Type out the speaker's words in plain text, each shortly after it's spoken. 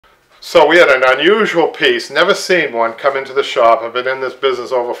So we had an unusual piece, never seen one, come into the shop. I've been in this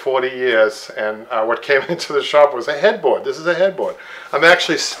business over 40 years, and what came into the shop was a headboard. This is a headboard. I'm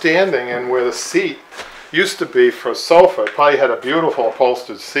actually standing in where the seat used to be for a sofa. It probably had a beautiful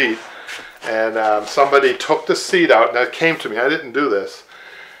upholstered seat, and somebody took the seat out, and that came to me. I didn't do this.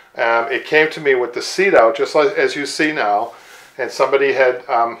 It came to me with the seat out, just like as you see now, and somebody had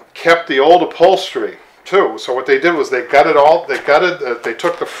kept the old upholstery too. So what they did was they took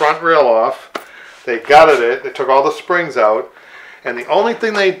the front rail off, they gutted it, they took all the springs out, and the only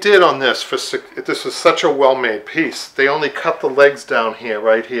thing they did on this, this was such a well-made piece, they only cut the legs down here,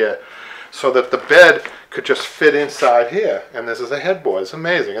 right here, so that the bed could just fit inside here. And this is a headboard. It's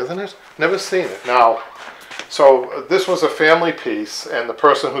amazing, isn't it? Never seen it. Now, so this was a family piece, and the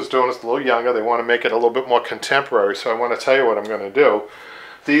person who's doing it's a little younger. They want to make it a little bit more contemporary, so I want to tell you what I'm going to do.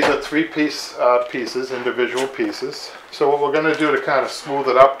 These are three-piece pieces, individual pieces. So what we're going to do to kind of smooth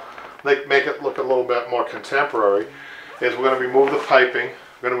it up, make it look a little bit more contemporary, is we're going to remove the piping,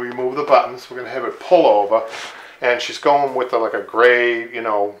 we're going to remove the buttons, we're going to have it pull over, and she's going with like a gray, you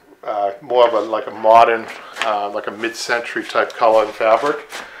know, more of like a modern, like a mid-century type color and fabric.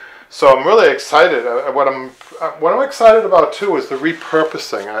 So I'm really excited. What I'm excited about too is the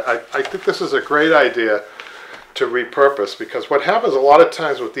repurposing. I think this is a great idea to repurpose, because what happens a lot of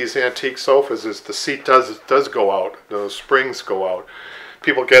times with these antique sofas is the seat does go out, those springs go out.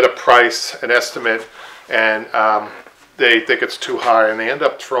 People get a price, an estimate, and they think it's too high, and they end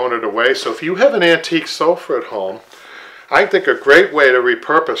up throwing it away. So if you have an antique sofa at home, I think a great way to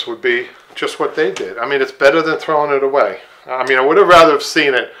repurpose would be just what they did. I mean, it's better than throwing it away. I mean, I would have rather have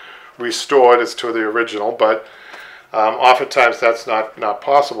seen it restored as to the original, but oftentimes that's not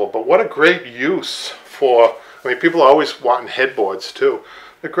possible. But what a great use for, I mean, people are always wanting headboards too.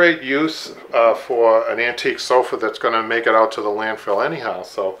 A great use for an antique sofa that's going to make it out to the landfill anyhow.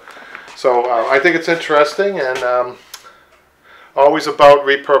 So I think it's interesting, and always about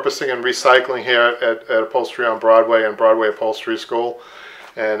repurposing and recycling here at Upholstery on Broadway and Broadway Upholstery School.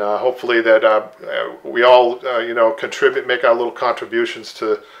 And hopefully that we all, you know, make our little contributions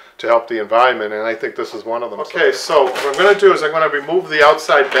to help the environment, and I think this is one of them. Okay, so what I'm going to do is I'm going to remove the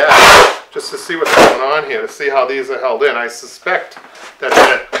outside bag just to see what's going on here, to see how these are held in. I suspect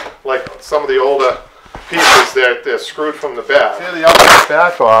that like some of the older pieces, they're screwed from the back. Tear the outside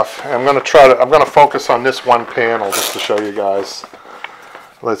back off, and I'm going to focus on this one panel just to show you guys.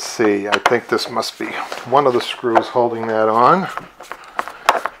 Let's see, I think this must be one of the screws holding that on.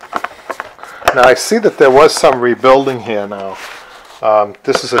 Now I see that there was some rebuilding here now.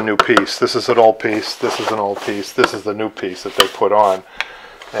 This is a new piece, this is an old piece, this is an old piece, this is the new piece that they put on,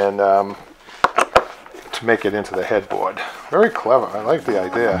 and to make it into the headboard. Very clever, I like the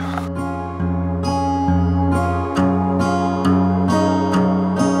idea.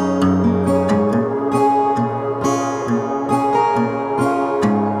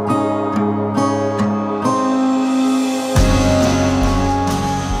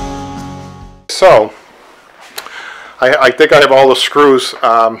 So, I think I have all the screws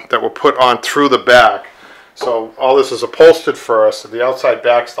that were put on through the back. So all this is upholstered first. The outside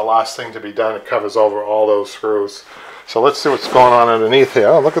back's the last thing to be done. It covers over all those screws. So let's see what's going on underneath here.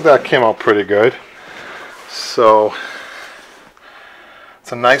 Oh, look at that, came out pretty good. So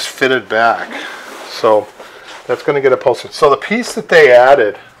it's a nice fitted back. So that's going to get upholstered. So the piece that they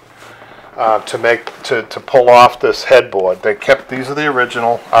added to pull off this headboard, they kept, these are the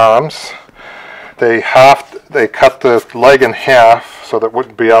original arms. They cut the leg in half so that it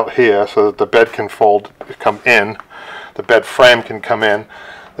wouldn't be out here, so that the bed can come in. The bed frame can come in.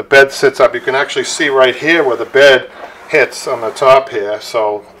 The bed sits up. You can actually see right here where the bed hits on the top here.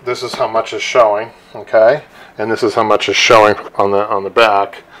 So this is how much is showing, okay? And this is how much is showing on the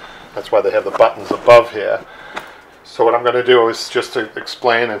back. That's why they have the buttons above here. So what I'm going to do is, just to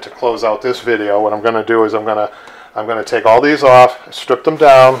explain and to close out this video, what I'm going to do is I'm going to take all these off, strip them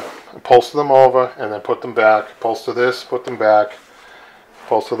down, upholster them over, and then put them back, upholster this, put them back,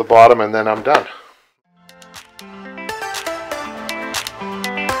 upholster the bottom, and then I'm done.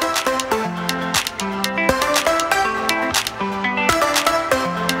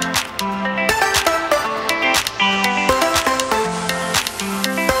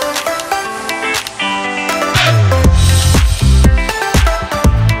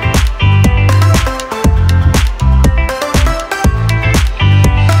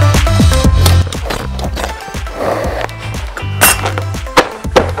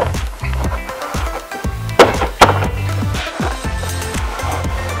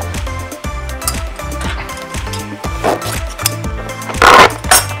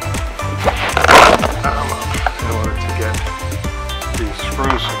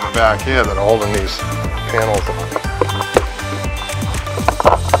 in the back here that are holding these panels.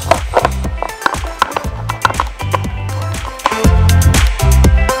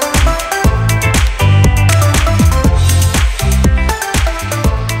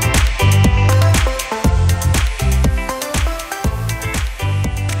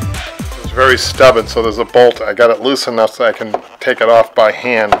 It's very stubborn, so there's a bolt. I got it loose enough so I can take it off by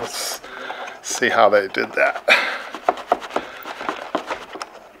hand. Let's see how they did that.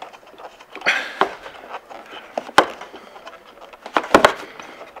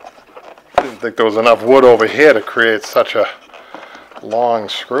 Didn't think there was enough wood over here to create such a long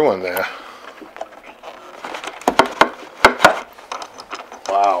screw in there.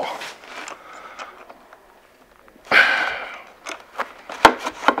 Wow.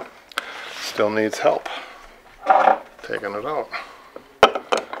 Still needs help taking it out.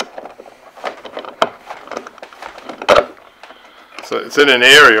 So it's in an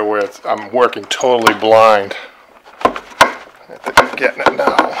area where I'm working totally blind. I think I'm getting it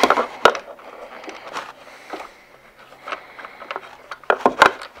now.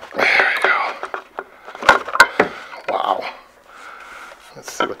 There we go. Wow.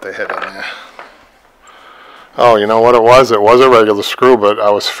 Let's see what they had in there. Oh, you know what it was? It was a regular screw, but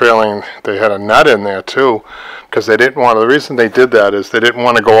I was feeling they had a nut in there too, because they didn't want to. The reason they did that is they didn't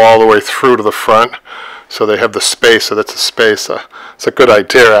want to go all the way through to the front, so they have the space. So that's a space. It's a good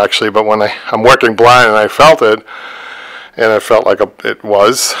idea actually, but when I'm working blind and I felt it, and it felt like it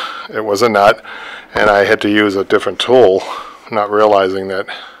was a nut, and I had to use a different tool, not realizing that,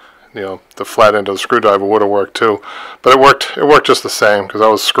 you know, the flat end of the screwdriver would have worked too, but it worked just the same because I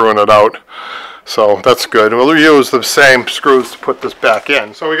was screwing it out. So that's good. We'll use the same screws to put this back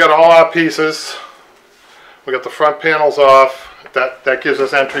in. So we got all our pieces. We got the front panels off. That gives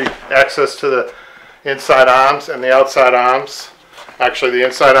us access to the inside arms and the outside arms. Actually, the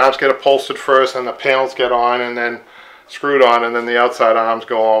inside arms get upholstered first, and the panels get on and then screwed on, and then the outside arms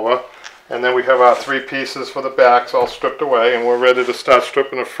go over. And then we have our three pieces for the backs all stripped away, and we're ready to start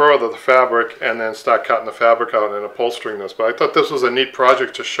stripping it further, the fabric, and then start cutting the fabric out and upholstering this. But I thought this was a neat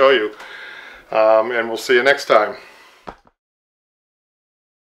project to show you. And we'll see you next time.